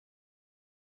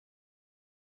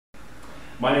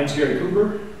My name is Gary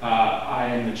Cooper. I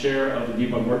am the chair of the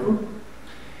Debug work group.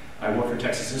 I work for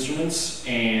Texas Instruments,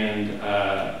 and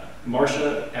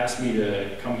Marcia asked me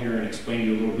to come here and explain to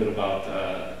you a little bit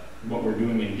about what we're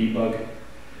doing in Debug,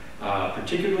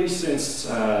 particularly since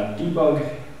Debug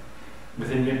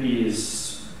within MIPI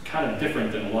is kind of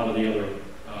different than a lot of the other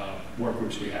work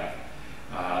groups we have.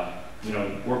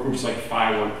 Work groups like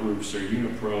PHI work groups or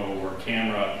Unipro or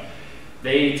Camera,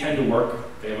 they tend to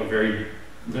work, they have a very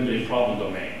limited problem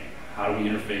domain. How do we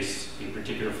interface a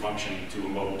particular function to a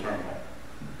mobile terminal?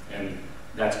 And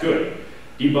that's good.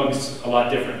 Debug's a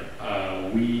lot different.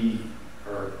 We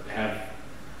have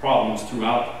problems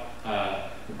throughout,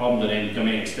 the problem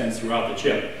domain extends throughout the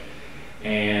chip.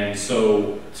 And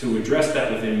so to address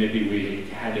that within MIPI, we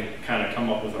had to kind of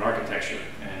come up with an architecture.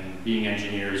 And being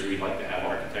engineers, we like to have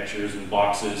architectures and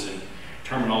boxes and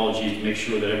terminology to make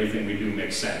sure that everything we do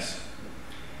makes sense.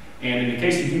 And in the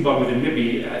case of Debug within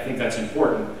MIPI, I think that's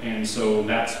important. And so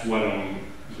that's what I'm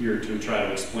here to try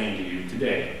to explain to you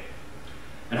today.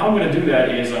 And how I'm going to do that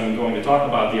is I'm going to talk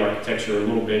about the architecture a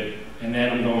little bit, and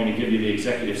then I'm going to give you the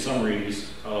executive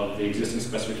summaries of the existing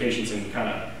specifications and kind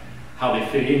of how they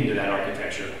fit into that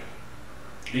architecture.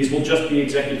 These will just be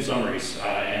executive summaries,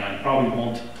 and I probably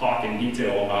won't talk in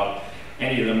detail about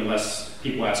any of them unless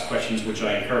people ask questions, which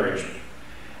I encourage.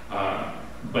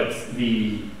 But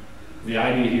the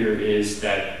idea here is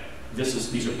that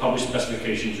these are published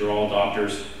specifications. You're all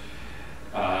doctors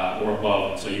or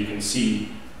above, so you can see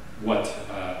what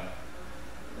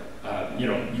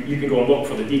you can go and look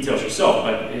for the details yourself.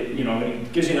 But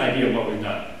it gives you an idea of what we've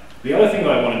done. The other thing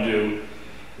that I want to do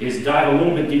is dive a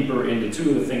little bit deeper into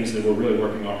two of the things that we're really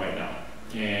working on right now,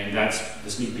 and that's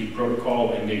the MIPI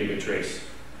protocol and gigabit trace.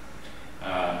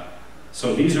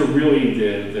 So these are really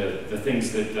the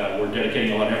things that we're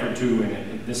dedicating a lot of effort to,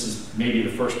 and this is maybe the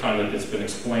first time that it's been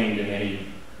explained in any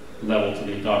level to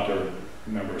the adopter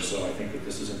members, so I think that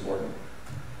this is important.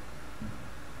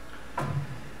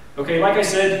 Okay, like I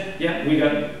said, yeah, we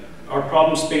got our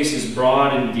problem space is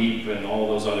broad and deep and all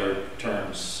those other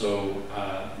terms. So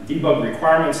debug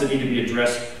requirements that need to be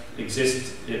addressed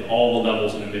exist at all the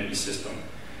levels in the MIPI system.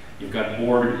 You've got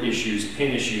board issues,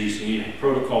 pin issues, you need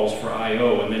protocols for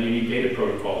I/O, and then you need data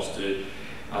protocols that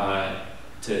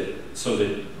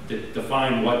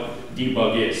define what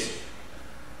debug is.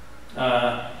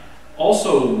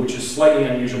 Also, which is slightly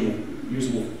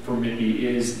unusual for MIPI,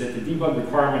 is that the debug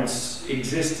requirements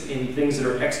exist in things that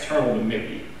are external to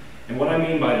MIPI. And what I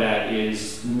mean by that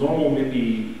is normal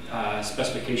MIPI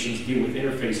specifications deal with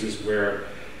interfaces where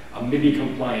a MIPI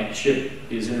compliant chip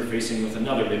is interfacing with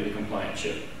another MIPI compliant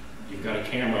chip. You've got a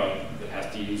camera that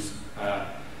has to use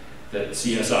the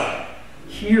CSI.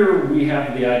 Here we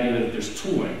have the idea that there's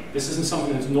tooling. This isn't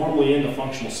something that's normally in the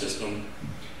functional system,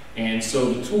 and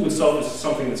so the tool itself is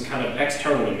something that's kind of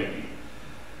external to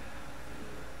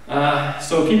MIPI.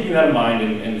 So keeping that in mind,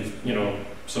 and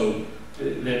so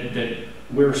that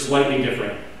we're slightly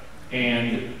different,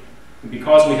 and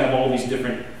because we have all these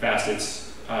different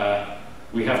facets,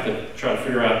 we have to try to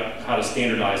figure out how to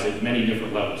standardize it at many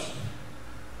different levels.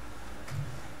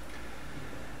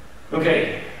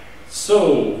 Okay,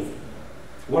 so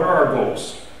what are our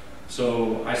goals?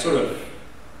 So I sort of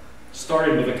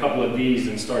started with a couple of these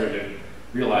and started to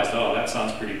realize, oh, that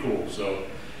sounds pretty cool. So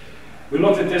we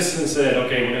looked at this and said,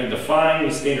 okay, we're going to define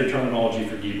the standard terminology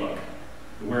for debug.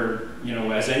 Where,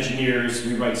 as engineers,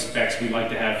 we write specs, we like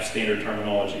to have standard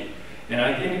terminology. And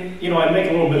I think, I make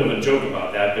a little bit of a joke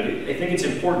about that, but I think it's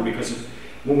important because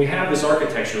when we have this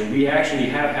architecture, we actually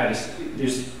have had,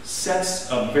 there's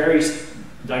sets of very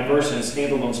diverse and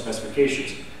standalone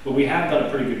specifications, but we have done a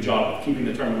pretty good job of keeping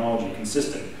the terminology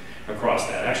consistent across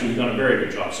that. Actually, we've done a very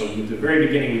good job. So at the very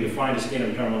beginning, we defined a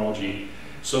standard terminology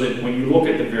so that when you look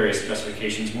at the various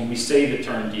specifications, when we say the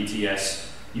term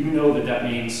DTS, you know that that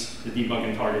means the debug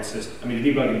and target system. The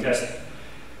debug and test.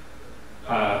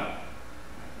 Now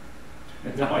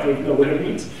I don't even know what it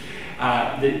means.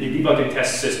 The debug and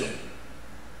test system.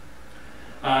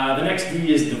 The next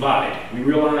D is divide. We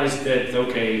realized that,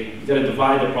 okay, you've got to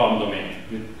divide the problem domain.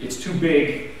 It's too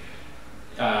big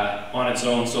on its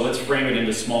own, so let's frame it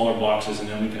into smaller boxes, and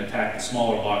then we can attack the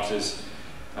smaller boxes.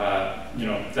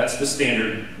 That's the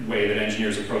standard way that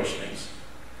engineers approach things.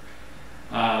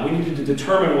 We needed to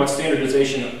determine what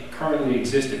standardization currently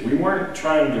existed. We weren't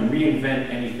trying to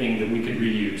reinvent anything that we could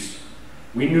reuse.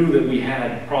 We knew that we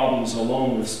had problems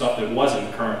alone with stuff that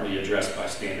wasn't currently addressed by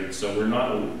standards, so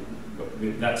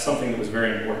that's something that was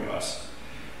very important to us.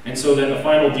 And so then the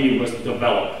final D was to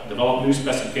develop new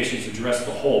specifications to address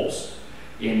the holes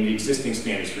in the existing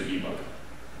standards for debug.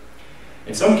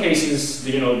 In some cases,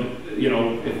 like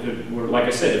I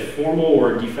said, if formal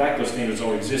or de facto standards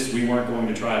already exist, we weren't going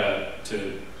to try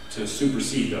to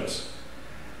supersede those.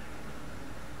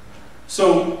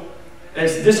 So,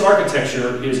 as this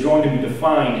architecture is going to be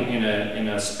defined in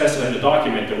a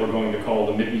document that we're going to call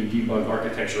the MIPI Debug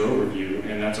Architecture Overview,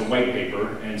 and that's a white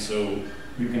paper, and so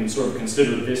you can sort of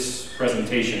consider this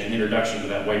presentation an introduction to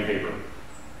that white paper,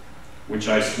 which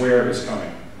I swear is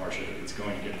coming, Marcia. It's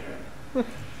going to get there.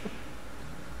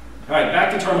 All right,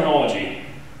 back to terminology.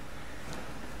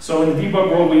 So in the debug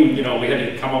world, we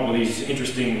had to come up with these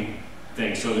interesting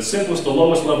things. So the simplest, the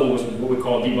lowest level was what we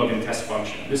call debug and test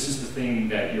function. This is the thing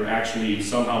that you're actually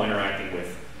somehow interacting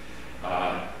with.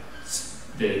 A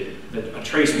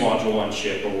trace module on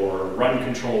chip or run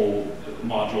control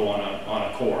module on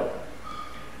a core.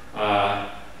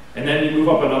 And then you move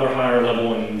up another higher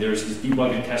level and there's this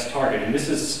debug and test target. And this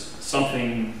is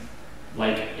something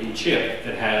like a chip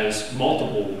that has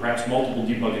perhaps multiple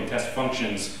debug and test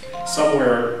functions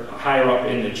somewhere higher up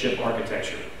in the chip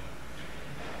architecture.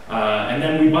 And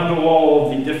then we bundle all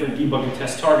of the different debug and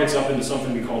test targets up into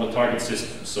something we call the target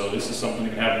system. So this is something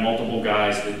that can have multiple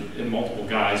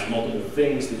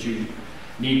things that you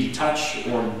need to touch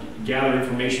or gather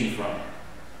information from.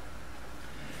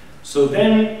 So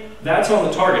then that's on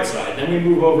the target side. Then we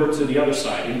move over to the other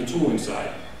side, in the tooling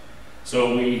side.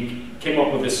 So we came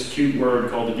up with this cute word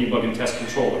called the debug and test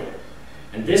controller.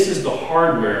 And this is the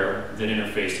hardware that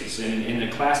interfaces. In the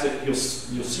classic, you'll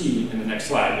see in the next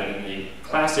slide, but in the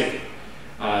classic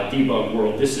debug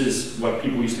world, this is what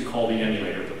people used to call the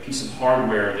emulator, the piece of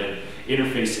hardware that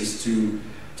interfaces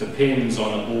to pins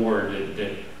on a board,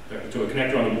 to a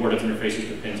connector on the board that interfaces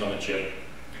to pins on the chip.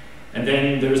 And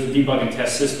then there's the debug and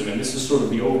test system, and this is sort of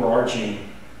the overarching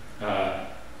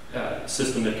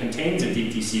system that contains a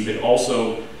DTC, but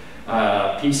also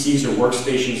PCs or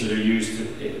workstations that are used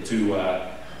to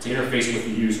interface with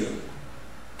the user.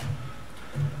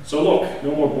 So look,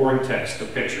 no more boring text, a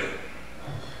picture.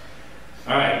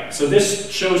 All right, so this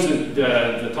shows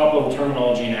the top level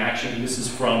terminology in action. This is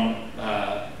from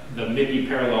the MIPI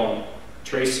parallel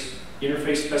trace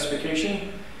interface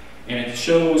specification. And it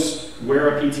shows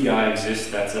where a PTI exists,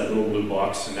 that's that little blue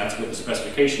box, and that's what the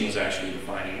specification was actually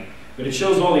defining. But it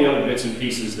shows all the other bits and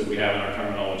pieces that we have in our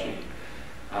terminology.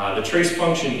 The trace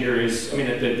function here is, the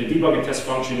debug and test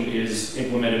function is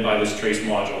implemented by this trace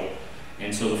module.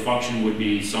 And so the function would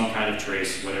be some kind of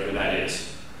trace, whatever that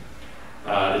is. The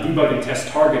debug and test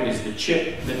target is the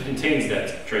chip that contains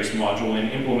that trace module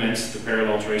and implements the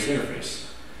parallel trace interface.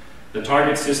 The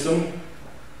target system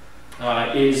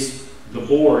is the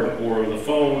board or the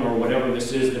phone or whatever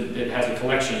this is that has a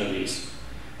collection of these.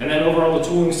 And then over on the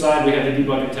tooling side, we have the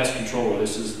debug and test controller.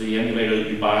 This is the emulator that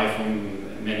you buy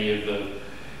from many of the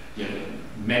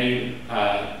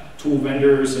tool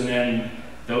vendors, and then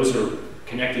those are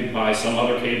connected by some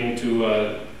other cable to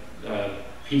a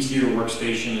PC or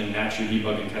workstation, and that's your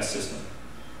debug and test system.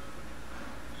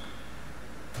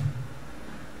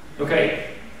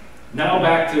 Okay, now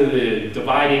back to the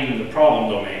dividing the problem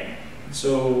domain.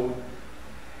 So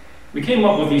we came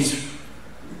up with these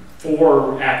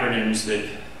 4 acronyms that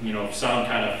sound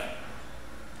kind of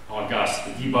august: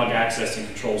 the debug, access, and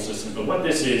control system. But what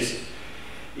this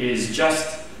is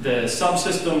just the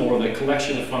subsystem or the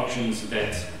collection of functions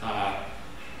that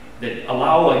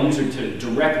allow a user to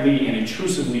directly and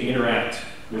intrusively interact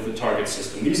with the target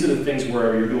system. These are the things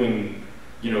where you're doing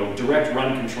direct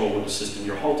run control with the system.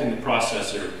 You're halting the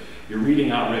processor, you're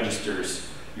reading out registers,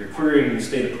 you're querying the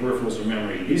state of peripherals or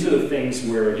memory. These are the things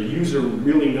where the user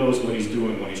really knows what he's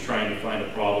doing when he's trying to find a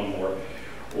problem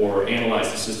or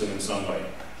analyze the system in some way.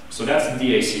 So that's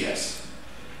the DACS.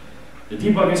 The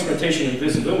debug instrumentation and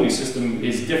visibility system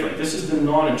is different. This is the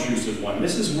non-intrusive one.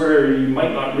 This is where you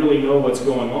might not really know what's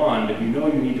going on, but you know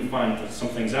you need to find some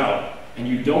things out, and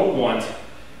you don't want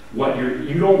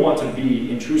to be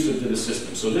intrusive to the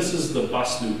system. So this is the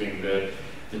bus looping, the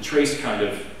trace kind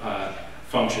of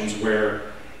functions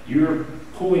where you're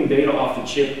pulling data off the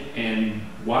chip, and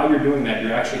while you're doing that,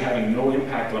 you're actually having no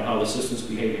impact on how the system's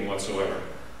behaving whatsoever.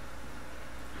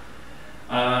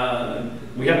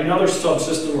 We have another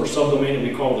subsystem or subdomain that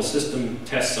we call the system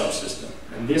test subsystem.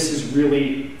 And this is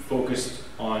really focused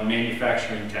on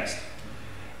manufacturing test.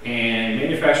 And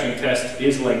manufacturing test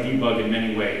is like debug in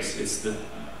many ways.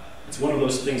 It's one of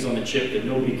those things on the chip that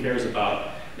nobody cares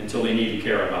about until they need to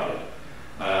care about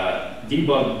it.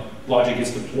 Debug logic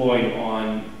is deployed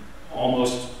on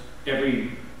almost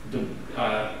every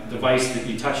device that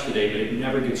you touch today, but it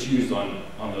never gets used on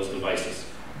those devices.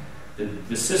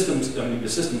 The system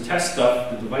test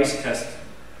stuff, the device test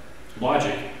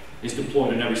logic, is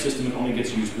deployed in every system and only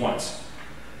gets used once.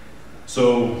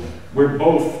 So we're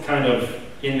both kind of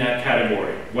in that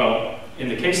category. Well, in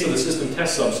the case of the system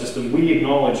test subsystem, we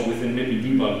acknowledge within MIPI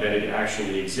Debug that it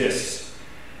actually exists,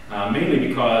 mainly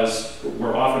because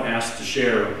we're often asked to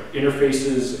share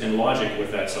interfaces and logic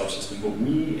with that subsystem, but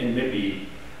we in MIPI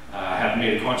have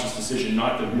made a conscious decision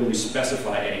not to really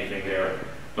specify anything there,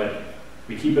 but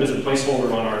we keep it as a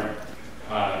placeholder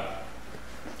on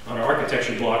our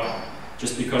architecture block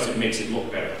just because it makes it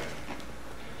look better.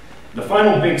 The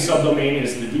final big subdomain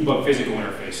is the debug physical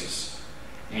interfaces.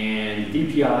 And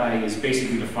DPI is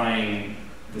basically defining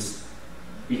the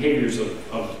behaviors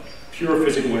of pure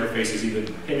physical interfaces,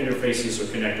 either pin interfaces or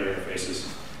connector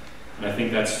interfaces. And I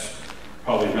think that's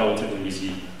probably relatively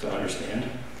easy to understand.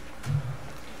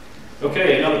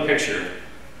 Okay, another picture.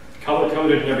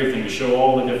 Color-coded and everything to show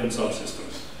all the different subsystems.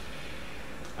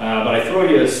 But I throw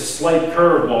you a slight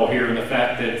curveball here in the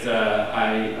fact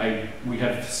that we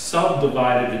have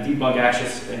subdivided the debug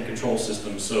access and control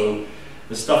system. So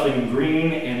the stuff in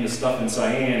green and the stuff in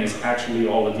cyan is actually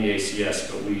all the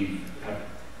DACS, but we have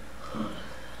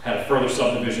had a further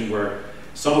subdivision where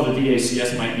some of the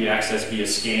DACS might be accessed via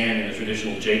scan in a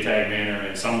traditional JTAG manner,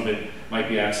 and some of it might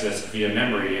be accessed via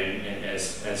memory, and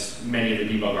as many of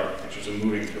the debug architectures are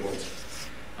moving towards.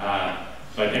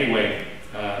 But anyway,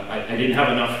 I didn't have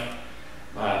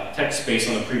enough text space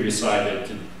on the previous slide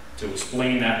to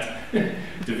explain that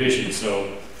division.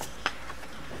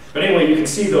 But anyway, you can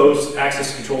see those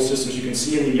access control systems. You can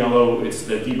see in the yellow, it's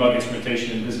the debug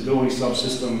instrumentation and visibility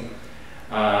subsystem.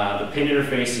 The pin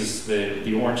interface is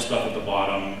the orange stuff at the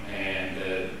bottom, and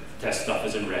the test stuff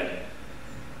is in red.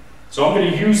 So I'm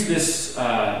going to use this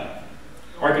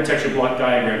architecture block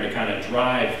diagram to kind of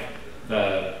drive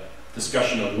the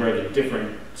discussion of where the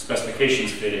different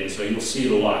specifications fit in. So you'll see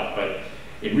it a lot, but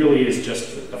it really is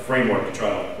just a framework to try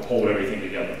to hold everything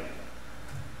together.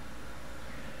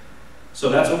 So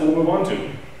that's what we'll move on to.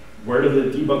 Where do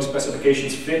the debug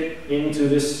specifications fit into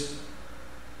this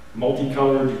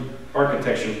multicolored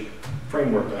architecture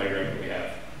framework diagram that we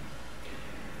have?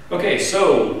 Okay,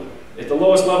 so at the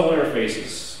lowest level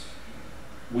interfaces,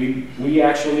 we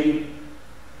actually,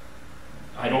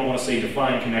 I don't want to say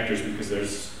define connectors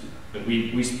because but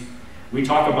we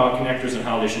talk about connectors and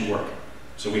how they should work.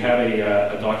 So we have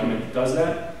a document that does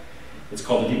that. It's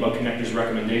called the Debug Connectors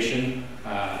Recommendation,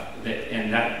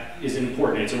 and that is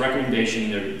important. It's a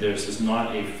recommendation. This is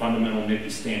not a fundamental MIPI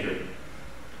standard.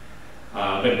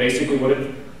 But basically what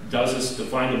it does is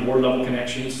define the board level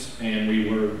connections, and we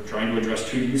were trying to address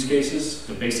two use cases: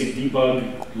 the basic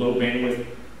debug low bandwidth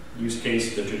use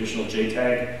case, the traditional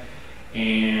JTAG,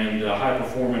 and high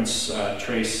performance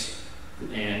trace,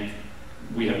 and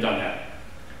we have done that.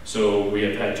 So we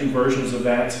have had two versions of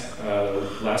that.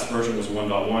 The last version was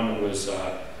 1.1. It was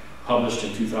published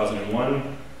in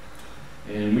 2001.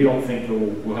 And we don't think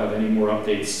we'll have any more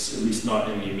updates, at least not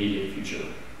in the immediate future.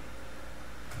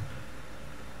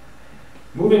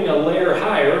 Moving a layer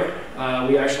higher,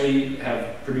 we actually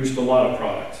have produced a lot of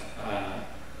product.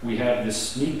 We have this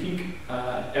sneak peek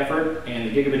effort and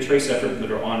the gigabit trace effort that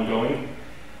are ongoing.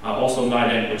 Also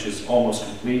NIDENT, which is almost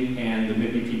complete, and the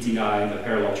MIPI PTI, the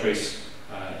parallel trace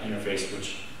interface,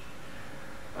 which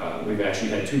we've actually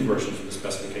had two versions of the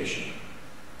specification.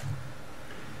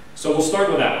 So we'll start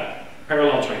with that,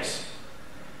 parallel trace.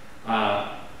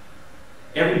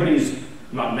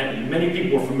 Many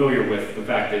people are familiar with the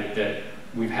fact that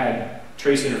we've had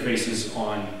trace interfaces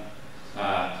on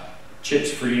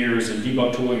chips for years, and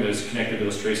debug tooling that is connected to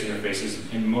those trace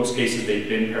interfaces. In most cases, they've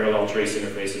been parallel trace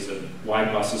interfaces of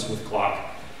wide buses with clock.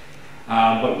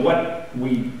 But what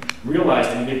we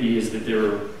realized in MIPI is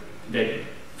that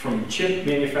from chip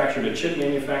manufacturer to chip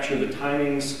manufacturer, the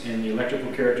timings and the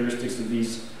electrical characteristics of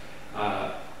these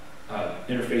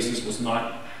interfaces was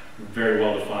not very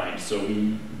well defined. So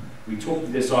we took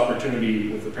this opportunity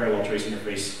with the parallel trace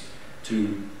interface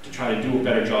to try to do a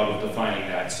better job of defining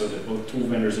that, so that both tool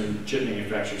vendors and chip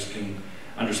manufacturers can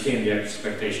understand the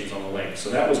expectations on the link. So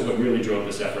that was what really drove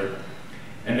this effort.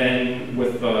 And then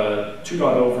with the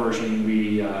 2.0 version,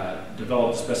 we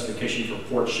developed a specification for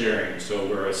port sharing, so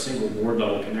where a single board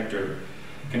level connector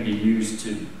can be used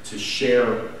to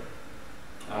share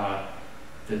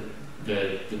the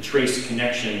trace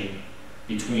connection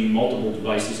between multiple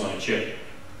devices on a chip,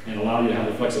 and allow you to have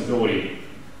the flexibility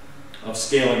of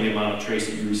scaling the amount of trace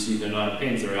that you receive, the amount of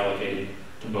pins that are allocated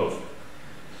to both.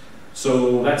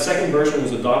 So that second version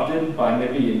was adopted by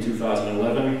MIPI in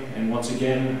 2011, and once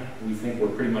again, we think we're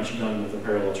pretty much done with the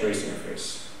parallel trace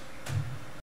interface.